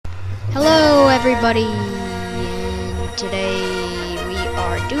Hello everybody, and today we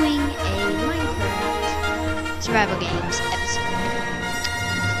are doing a Minecraft Survival Games episode.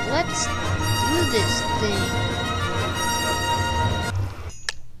 So let's do this thing.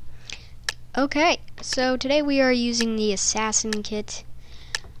 Okay, so today we are using the Assassin Kit.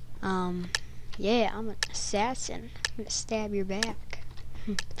 Yeah, I'm an assassin. I'm gonna stab your back.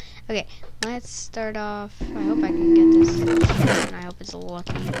 Okay, let's start off. I hope I can get this chest, and I hope it's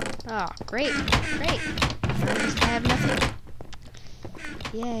lucky. Oh, great, great. I just have nothing.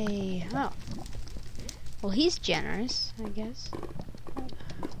 Yay. Oh. Well, he's generous, I guess.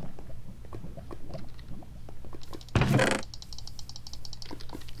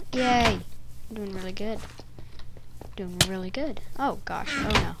 Yay. I'm doing really good. Doing really good. Oh, gosh. Oh,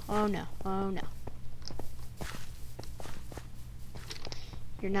 no. Oh, no. Oh, no.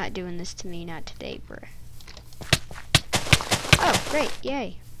 You're not doing this to me, not today, bruh. Oh, great,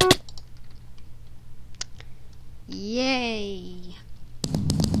 yay. Yay.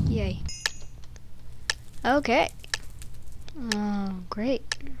 Yay. Okay. Oh, great.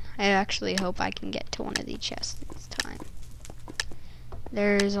 I actually hope I can get to one of these chests this time.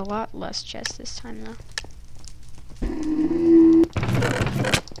 There's a lot less chests this time, though.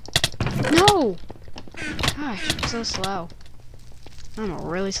 No! Gosh, I'm so slow. I'm a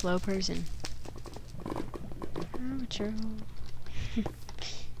really slow person. Amateur.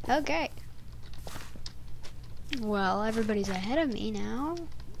 Okay. Well, everybody's ahead of me now.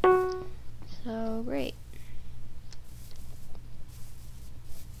 So, great.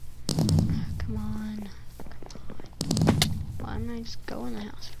 Come on. Come on. Why don't I just go in the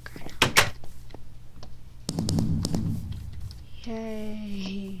house for crying out loud?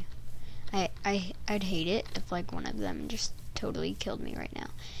 Yay. I'd hate it if like one of them just totally killed me right now.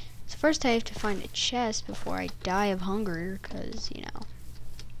 So first I have to find a chest before I die of hunger, because, you know,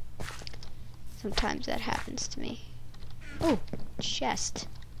 sometimes that happens to me. Oh, chest.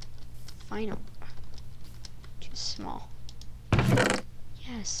 Final. Too small.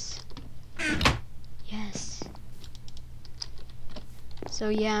 Yes. Yes. So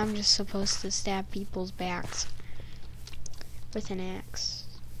yeah, I'm just supposed to stab people's backs with an axe.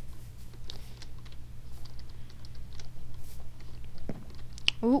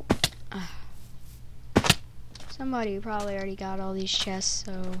 Ooh. Somebody probably already got all these chests,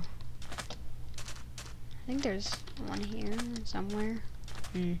 so I think there's one here somewhere.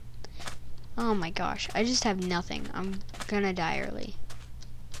 Oh my gosh, I just have nothing. I'm gonna die early.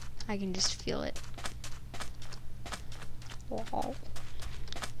 I can just feel it. Wow.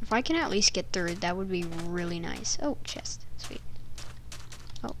 If I can at least get through it, that would be really nice. Oh, chest. Sweet.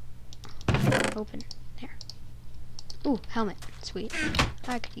 Oh. Open. There. Ooh, helmet. Sweet.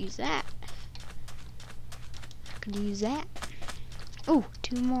 I could use that. I could use that. Ooh,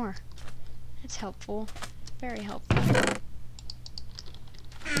 2 more. That's helpful. Very helpful.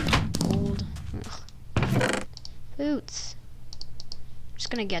 Gold. Ugh. Boots. I'm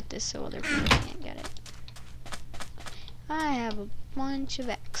just gonna get this so other people can't get it. I have a bunch of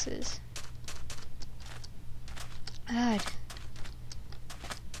axes. God.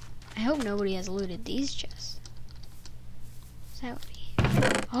 I hope nobody has looted these chests. That would be...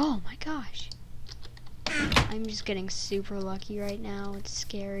 Oh my gosh. I'm just getting super lucky right now. It's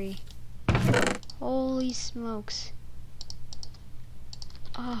scary. Holy smokes.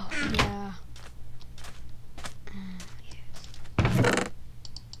 Oh, yeah. Yes.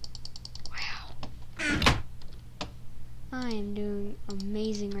 Wow. I am doing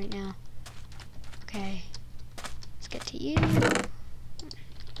amazing right now. Okay. Let's get to you.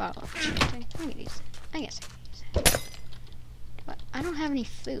 Bottle of enchanting. I can use it. I guess I can use it. But I don't have any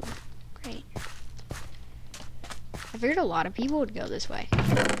food. Great. I figured a lot of people would go this way.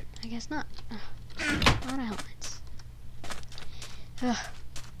 I guess not. A lot of helmets.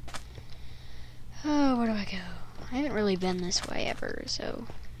 Oh, where do I go? I haven't really been this way ever, so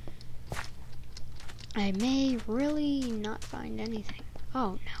I may really not find anything.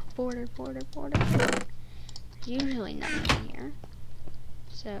 Oh no, border. There's usually nothing here.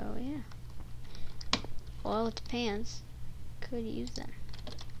 So yeah. Well, it depends. Could use them.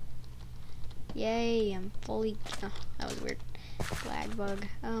 Yay, I'm fully... Oh, that was weird. Lag bug.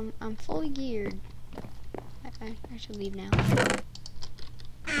 I'm fully geared. I should leave now.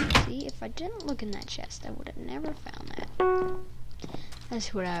 See, if I didn't look in that chest, I would have never found that.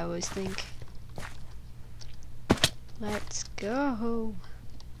 That's what I always think. Let's go.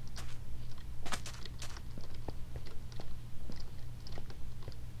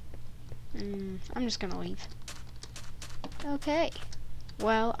 I'm just gonna leave. Okay.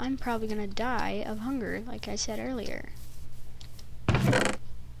 Well, I'm probably gonna die of hunger, like I said earlier.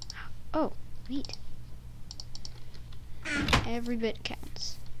 Oh, neat. Every bit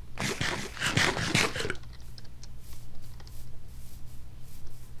counts.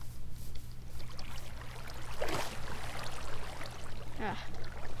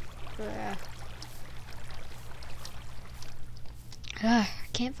 I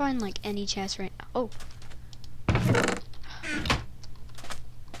can't find like any chest right now. Oh.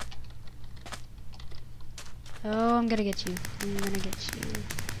 Oh, I'm gonna get you. I'm gonna get you.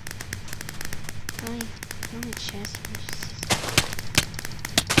 Only chest.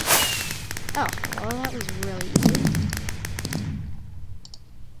 Oh, well, that was really easy.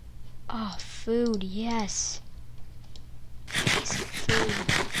 Oh, food, yes. Nice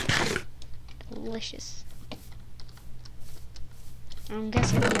food. Delicious. I'm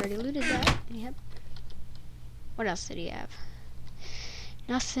guessing he already looted that. Yep. What else did he have?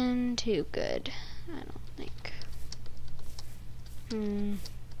 Nothing too good, I don't think.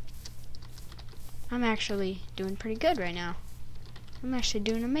 I'm actually doing pretty good right now. I'm actually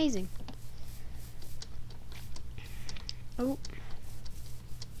doing amazing. Oh.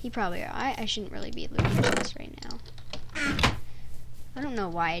 He probably, I shouldn't really be looting chests right now. I don't know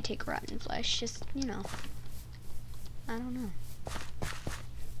why I take rotten flesh, just, you know. I don't know.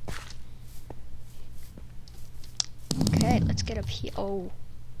 Okay, let's get up here. Oh.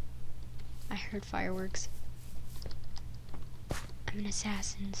 I heard fireworks. I'm an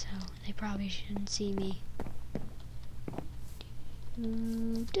assassin, so they probably shouldn't see me.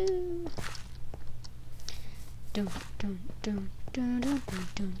 Dun dun dun dun dun dun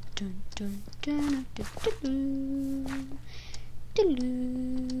dun dun dun dun dun.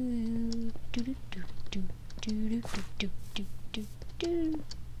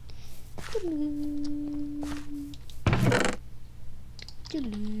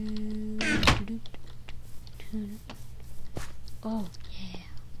 Oh yeah,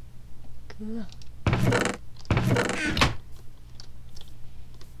 cool.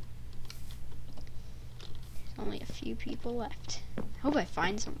 Only a few people left. I hope I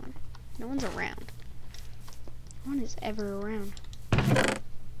find someone. No one's around. No one is ever around.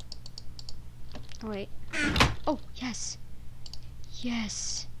 Oh wait. Oh yes.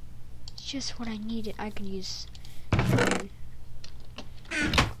 Yes. Just what I needed. I can use iron.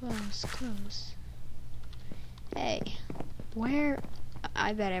 Close, close. Hey. Where?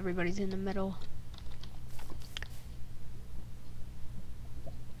 I bet everybody's in the middle.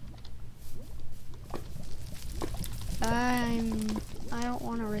 I don't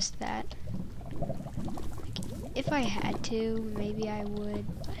want to risk that. Like, if I had to, maybe I would,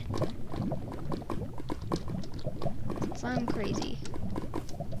 but I'm crazy.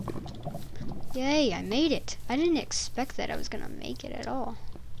 Yay, I made it. I didn't expect that I was gonna make it at all.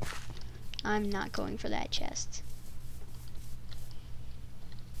 I'm not going for that chest.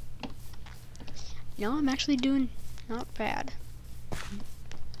 You know, I'm actually doing not bad.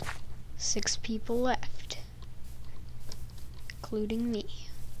 6 people left, including me.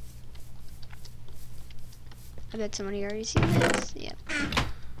 I bet somebody already seen this. Yep.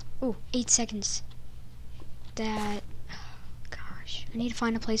 Oh, 8 seconds. That, oh, gosh. I need to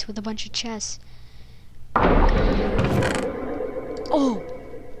find a place with a bunch of chests. Oh!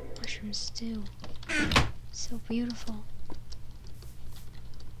 Mushroom stew. So beautiful.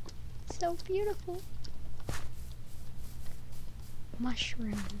 So beautiful.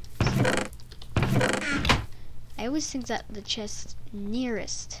 Mushrooms. I always think that the chest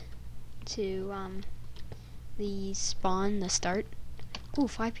nearest to the spawn, the start. Ooh,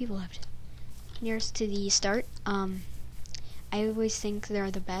 5 people left. Nearest to the start. I always think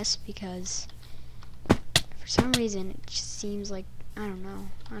they're the best because for some reason it just seems like I don't know.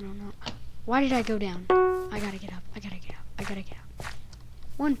 Why did I go down? I gotta get up. I gotta get up. I gotta get up.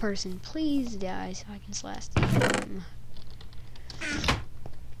 One person, please die so I can slash them.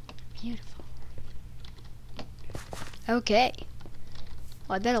 Beautiful. Okay.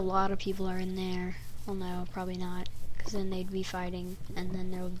 Well, I bet a lot of people are in there. Well, no, probably not. Because then they'd be fighting, and then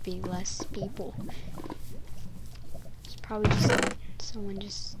there would be less people. It's probably just someone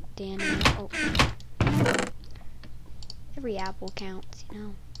just standing there. Oh. Every apple counts, you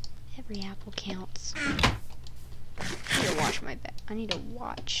know. Every apple counts. I need to watch my back. I need to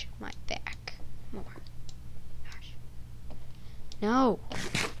watch my back more. Gosh. No.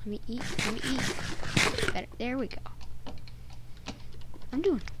 Let me eat. Let me eat. Better. There we go. I'm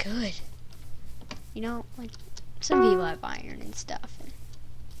doing good. You know, like some people have iron and stuff.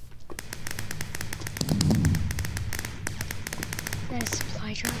 Is that a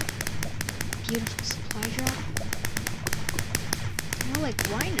supply drop? Beautiful supply drop. You know, like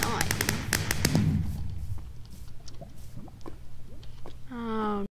why not? You know?